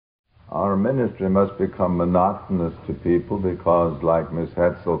our ministry must become monotonous to people because, like Miss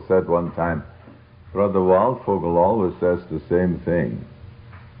Hetzel said one time, Brother Waldvogel always says the same thing.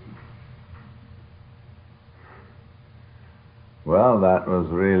 Well, that was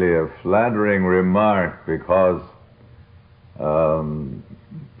really a flattering remark because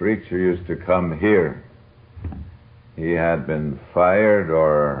preacher used to come here. He had been fired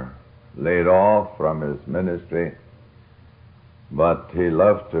or laid off from his ministry, but he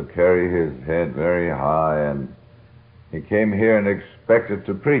loved to carry his head very high, and he came here and expected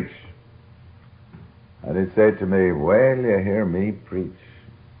to preach. And he'd say to me, "Well, you hear me preach.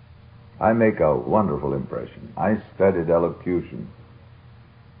 I make a wonderful impression. I studied elocution."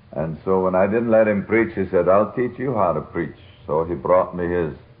 And so when I didn't let him preach, he said, "I'll teach you how to preach." So he brought me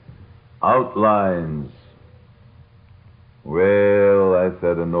his outlines. "Well," I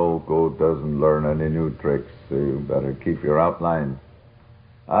said, "an old goat doesn't learn any new tricks, so you better keep your outlines.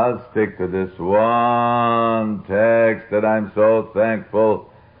 I'll stick to this one text that I'm so thankful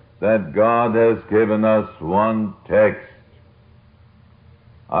that God has given us one text."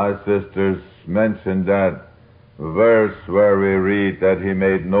 Our sisters mentioned that verse where we read that he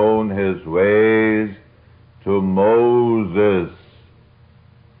made known his ways to Moses.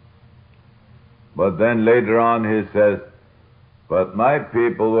 But then later on he says, "But my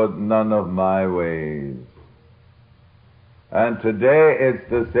people would none of my ways." And today it's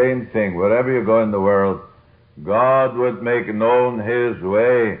the same thing. Wherever you go in the world, God would make known his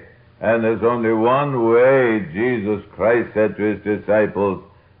way. And there's only one way. Jesus Christ said to his disciples,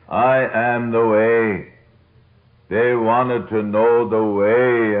 "I am the way." They wanted to know the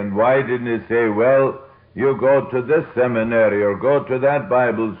way. And why didn't he say, "Well, you go to this seminary or go to that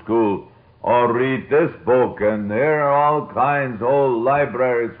Bible school or read this book, and there are all kinds, whole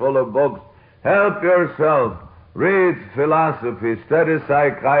libraries full of books. Help yourself. Read philosophy, study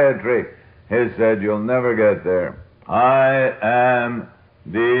psychiatry." He said, "You'll never get there. I am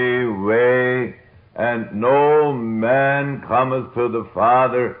the way, and no man cometh to the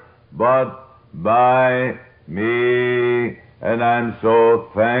Father but by me." And I'm so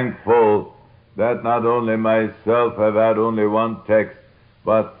thankful that not only myself have had only one text,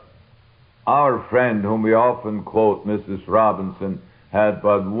 but our friend whom we often quote, Mrs. Robinson, had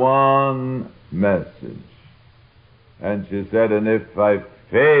but one message. And she said, "And if I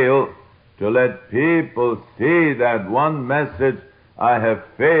fail to let people see that one message, I have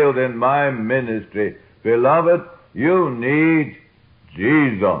failed in my ministry. Beloved, you need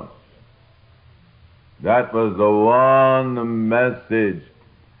Jesus." That was the one message.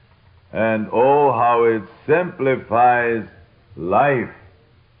 And oh, how it simplifies life.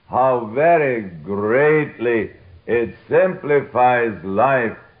 How very greatly it simplifies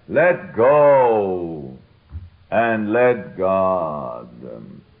life. Let go and let God.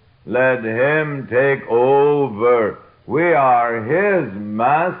 Let him take over. We are his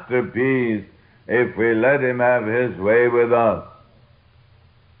masterpiece if we let him have his way with us.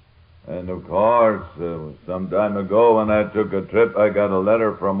 And of course, some time ago when I took a trip, I got a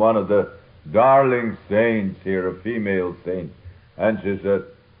letter from one of the darling saints here, a female saint. And she said,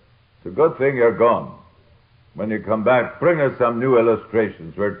 "It's a good thing you're gone. When you come back, bring us some new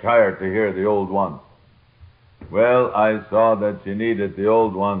illustrations. We're tired to hear the old ones." Well, I saw that she needed the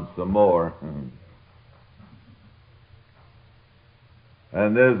old ones some more.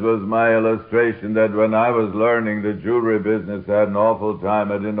 And this was my illustration that when I was learning the jewelry business, I had an awful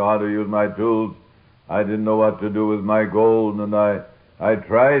time. I didn't know how to use my tools. I didn't know what to do with my gold, and I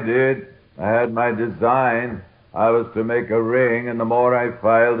tried it. I had my design. I was to make a ring, and the more I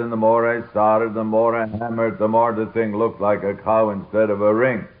filed and the more I soldered, the more I hammered, the more the thing looked like a cow instead of a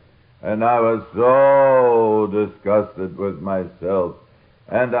ring. And I was so disgusted with myself.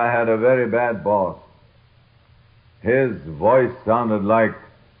 And I had a very bad boss. His voice sounded like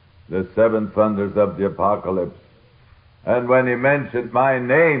the seven thunders of the apocalypse. And when he mentioned my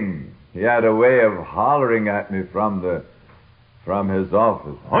name, he had a way of hollering at me from his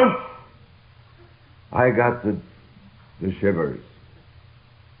office. "Hunt!" I got the shivers.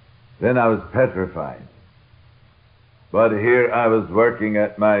 Then I was petrified. But here I was working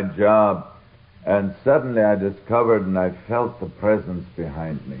at my job, and suddenly I discovered and I felt the presence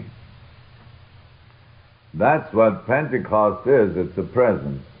behind me. That's what Pentecost is. It's a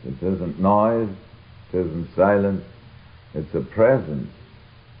presence. It isn't noise. It isn't silence. It's a presence.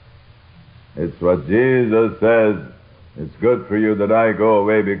 It's what Jesus says, "It's good for you that I go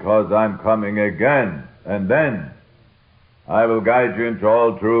away because I'm coming again. And then I will guide you into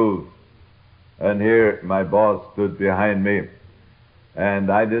all truth." And here my boss stood behind me. And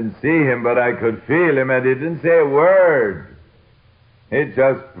I didn't see him, but I could feel him, and he didn't say a word. It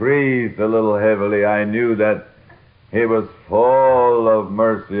just breathed a little heavily. I knew that he was full of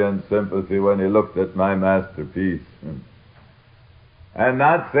mercy and sympathy when he looked at my masterpiece. And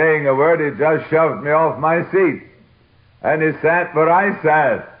not saying a word, he just shoved me off my seat. And he sat where I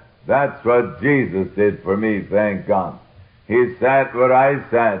sat. That's what Jesus did for me, thank God. He sat where I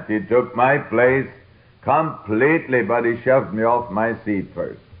sat. He took my place completely, but he shoved me off my seat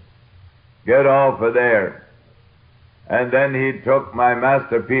first. Get off of there. And then he took my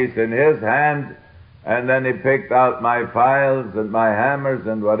masterpiece in his hand, and then he picked out my files and my hammers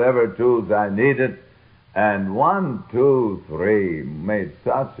and whatever tools I needed, and 1, 2, 3 made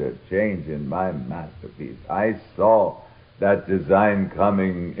such a change in my masterpiece. I saw that design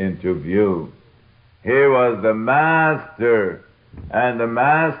coming into view. He was the master, and the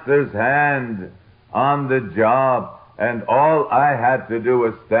master's hand on the job, and all I had to do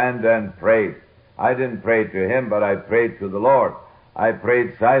was stand and pray. I didn't pray to him, but I prayed to the Lord. I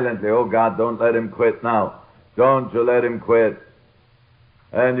prayed silently, oh God, don't let him quit now. Don't you let him quit.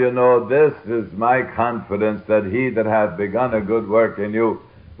 And you know, this is my confidence that he that hath begun a good work in you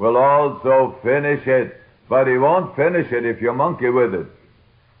will also finish it. But he won't finish it if you monkey with it.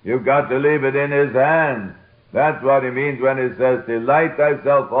 You've got to leave it in his hands. That's what he means when he says, delight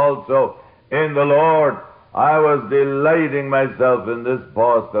thyself also in the Lord. I was delighting myself in this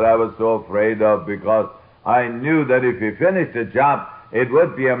boss that I was so afraid of, because I knew that if he finished the job, it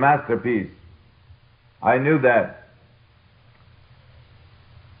would be a masterpiece. I knew that.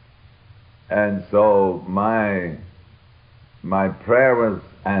 And so my prayer was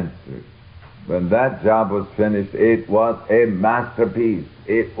answered. When that job was finished, it was a masterpiece.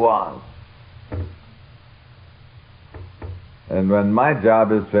 It was. And when my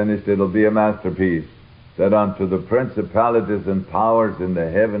job is finished, it'll be a masterpiece, that unto the principalities and powers in the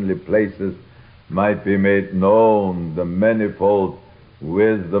heavenly places might be made known the manifold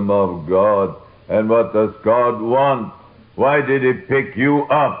wisdom of God. And what does God want? Why did he pick you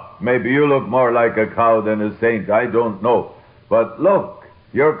up? Maybe you look more like a cow than a saint, I don't know. But look,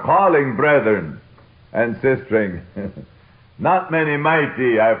 your calling, brethren and sistering, not many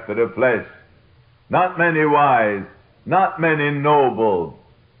mighty after the flesh, not many wise, not many noble.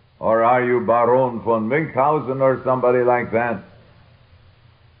 Or are you Baron von Winkhausen or somebody like that?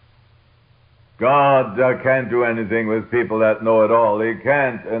 God can't do anything with people that know it all. He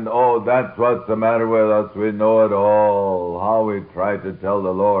can't. And oh, that's what's the matter with us. We know it all. How we try to tell the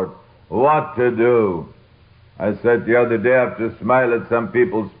Lord what to do. I said the other day, I have to smile at some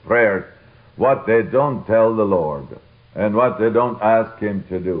people's prayers, what they don't tell the Lord and what they don't ask him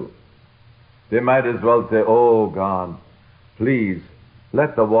to do. They might as well say, oh God, please,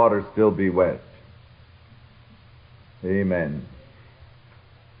 let the water still be wet. Amen.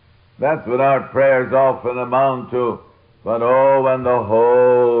 That's what our prayers often amount to. But oh, when the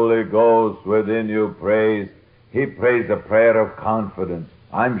Holy Ghost within you prays, he prays a prayer of confidence.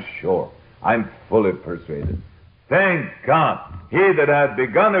 I'm sure. I'm fully persuaded. Thank God, he that hath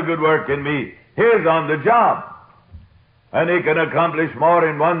begun a good work in me, he's on the job. And he can accomplish more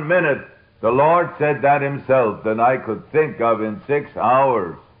in 1 minute. The Lord said that himself than I could think of in 6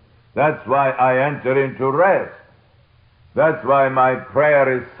 hours. That's why I enter into rest. That's why my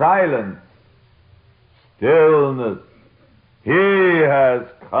prayer is silence, stillness. He has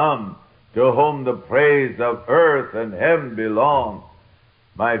come to whom the praise of earth and heaven belong.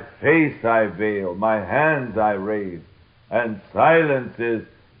 My face I veil, my hands I raise, and silence is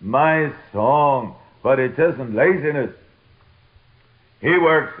my song. But it isn't laziness. He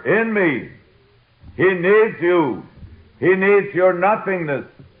works in me. He needs you. He needs your nothingness.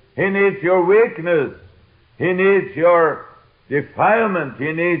 He needs your weakness. He needs your defilement.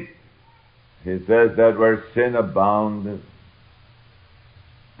 He says that where sin abounded.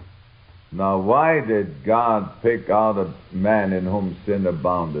 Now, why did God pick out a man in whom sin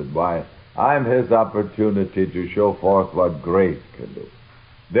abounded? Why, I'm his opportunity to show forth what grace can do.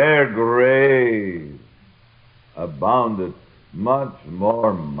 Their grace abounded much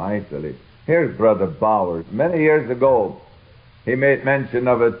more mightily. Here's Brother Bowers. Many years ago, he made mention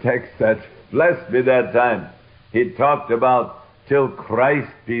of a text that, blessed be that time, he talked about, till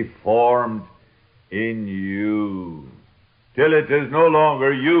Christ be formed in you. Till it is no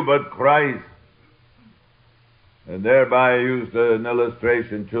longer you, but Christ. And thereby I used an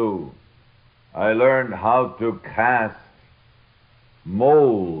illustration too. I learned how to cast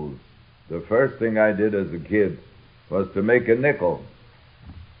molds. The first thing I did as a kid was to make a nickel.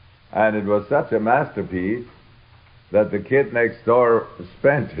 And it was such a masterpiece that the kid next door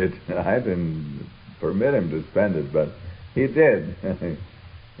spent it. I didn't permit him to spend it, but he did.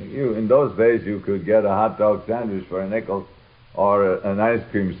 In those days, you could get a hot dog sandwich for a nickel. or an ice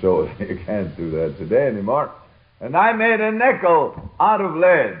cream soda. You can't do that today anymore. And I made a nickel out of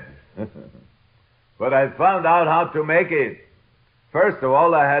lead. But I found out how to make it. First of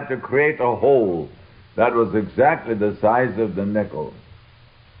all, I had to create a hole that was exactly the size of the nickel,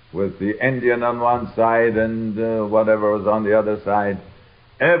 with the Indian on one side and whatever was on the other side.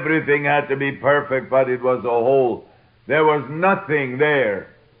 Everything had to be perfect, but it was a hole. There was nothing there.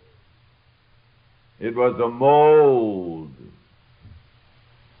 It was a mold.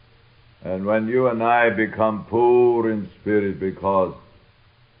 And when you and I become poor in spirit because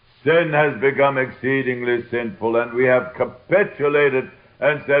sin has become exceedingly sinful, and we have capitulated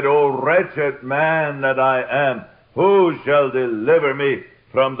and said, "O wretched man that I am, who shall deliver me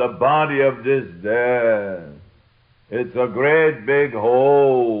from the body of this death?" It's a great big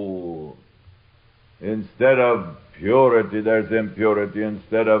hole. Instead of purity, there's impurity.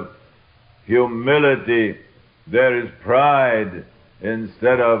 Instead of humility, there is pride.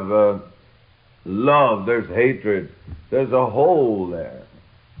 Instead of love, there's hatred. There's a hole there.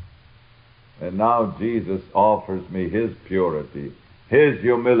 And now Jesus offers me His purity, His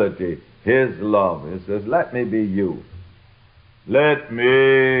humility, His love. He says, "Let me be you. Let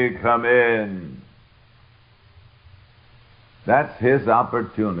me come in." That's His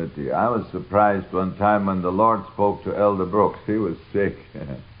opportunity. I was surprised one time when the Lord spoke to Elder Brooks. He was sick.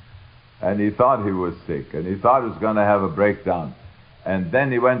 And he thought he was sick. And he thought he was going to have a breakdown. And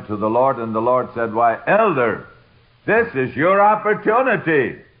then he went to the Lord, and the Lord said, "Why, Elder, this is your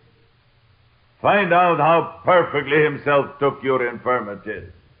opportunity. Find out how perfectly Himself took your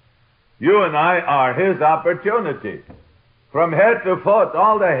infirmities. You and I are His opportunity. From head to foot,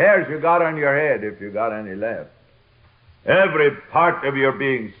 all the hairs you got on your head, if you got any left. Every part of your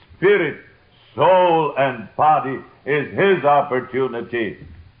being, spirit, soul, and body, is His opportunity.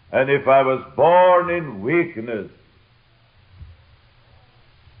 And if I was born in weakness,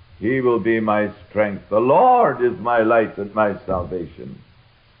 He will be my strength. The Lord is my light and my salvation.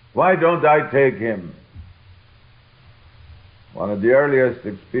 Why don't I take Him?" One of the earliest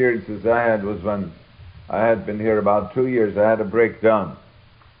experiences I had was when I had been here about 2 years. I had a breakdown.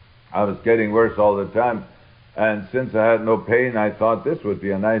 I was getting worse all the time. And since I had no pain, I thought this would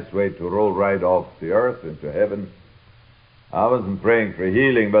be a nice way to roll right off the earth into heaven. I wasn't praying for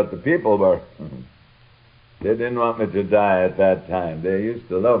healing, but the people were. They didn't want me to die at that time. They used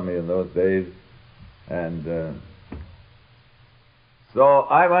to love me in those days. And so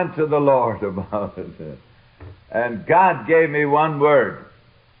I went to the Lord about it. And God gave me one word.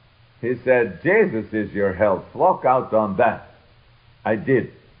 He said, "Jesus is your health. Walk out on that." I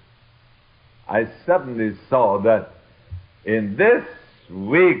did. I suddenly saw that in this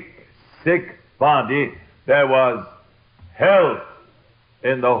weak, sick body, there was health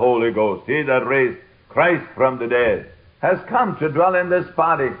in the Holy Ghost. He that raised Christ from the dead has come to dwell in this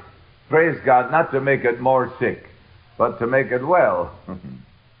body. Praise God, not to make it more sick, but to make it well.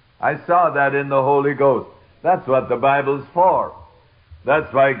 I saw that in the Holy Ghost. That's what the Bible's for.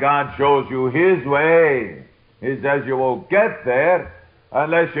 That's why God shows you His way. He says you won't get there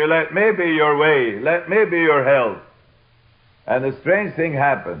unless you let me be your way, let me be your help. And a strange thing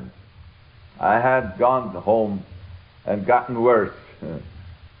happened. I had gone home and gotten worse.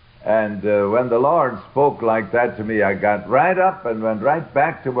 And when the Lord spoke like that to me, I got right up and went right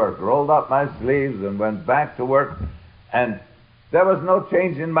back to work, rolled up my sleeves and went back to work. And there was no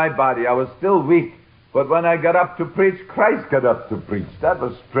change in my body. I was still weak. But when I got up to preach, Christ got up to preach. That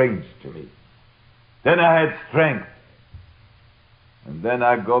was strange to me. Then I had strength. And then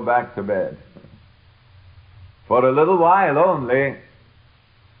I'd go back to bed. For a little while only.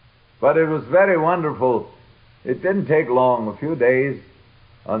 But it was very wonderful. It didn't take long, a few days,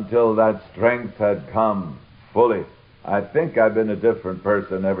 until that strength had come fully. I think I've been a different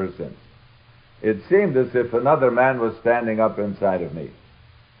person ever since. It seemed as if another man was standing up inside of me.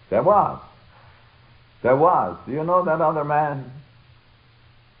 There was. There was. Do you know that other man?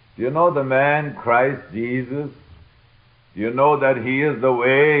 Do you know the man, Christ Jesus? Do you know that He is the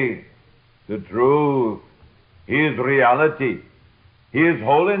way, the truth? He is reality. He is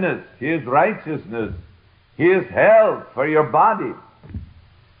holiness. He is righteousness. He is health for your body.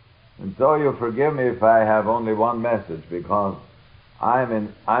 And so you forgive me if I have only one message, because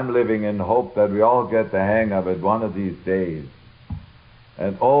I'm living in hope that we all get the hang of it one of these days.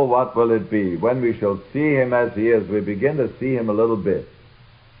 And oh, what will it be? When we shall see Him as He is, we begin to see Him a little bit.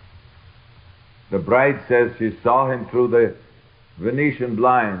 The bride says she saw Him through the Venetian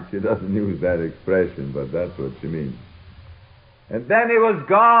blinds. She doesn't use that expression, but that's what she means. And then He was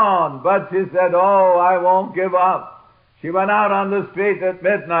gone, but she said, "Oh, I won't give up." She went out on the street at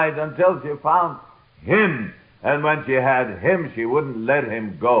midnight until she found Him And when she had him, she wouldn't let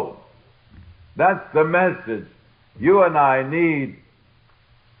him go. That's the message. You and I need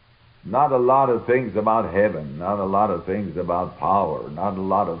not a lot of things about heaven, not a lot of things about power, not a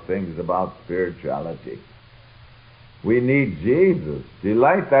lot of things about spirituality. We need Jesus.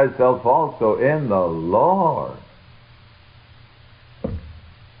 Delight thyself also in the Lord.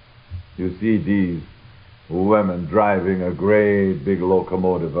 You see these women driving a great big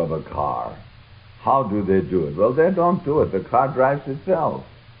locomotive of a car. How do they do it? Well, they don't do it. The car drives itself.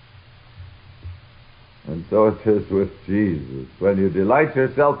 And so it is with Jesus. When you delight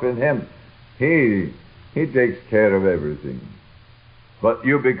yourself in Him, He takes care of everything. But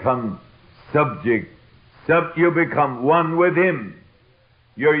you become subject. You become one with Him.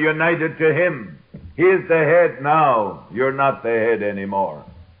 You're united to Him. He is the head now. You're not the head anymore.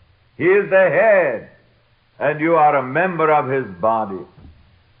 He is the head, and you are a member of His body.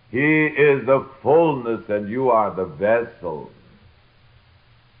 He is the fullness, and you are the vessel.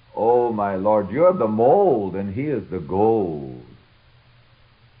 Oh, my Lord, you're the mold, and He is the gold.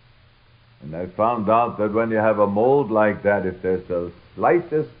 And I found out that when you have a mold like that, if there's the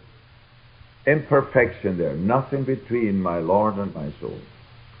slightest imperfection there, nothing between my Lord and my soul,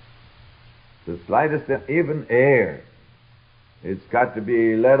 the slightest, even air, it's got to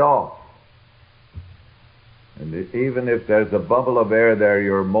be let off. And even if there's a bubble of air there,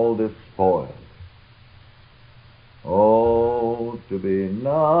 your mold is spoiled. Oh, to be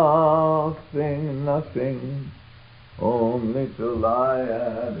nothing, nothing, only to lie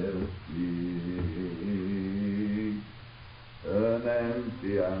at His feet, an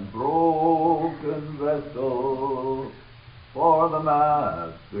empty and broken vessel, for the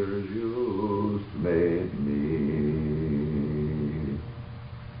Master's use made me.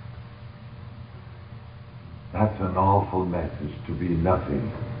 That's an awful message, to be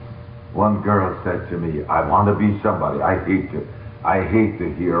nothing. One girl said to me, I want to be somebody. I hate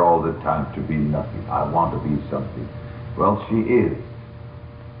to hear all the time to be nothing. I want to be something. Well, she is.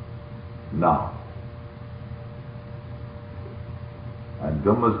 Now. And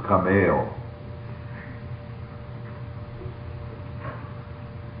dum as cameo.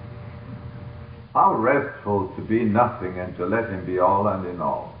 How restful to be nothing and to let Him be all and in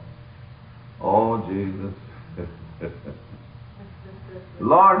all. Oh, Jesus.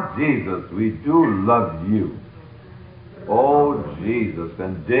 Lord Jesus, we do love You. Oh, Jesus,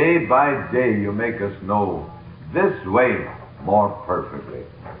 and day by day You make us know this way more perfectly.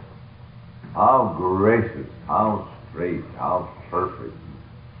 How gracious, how straight, how perfect,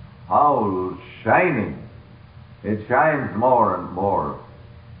 how shining. It shines more and more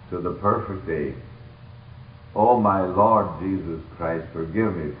to the perfect day. Oh, my Lord Jesus Christ,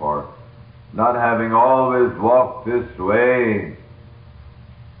 forgive me for not having always walked this way.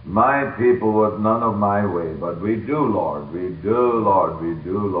 My people was none of my way, but we do, Lord. We do, Lord. We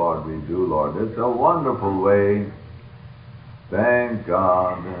do, Lord. We do, Lord. It's a wonderful way. Thank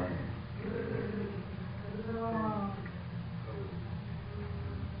God.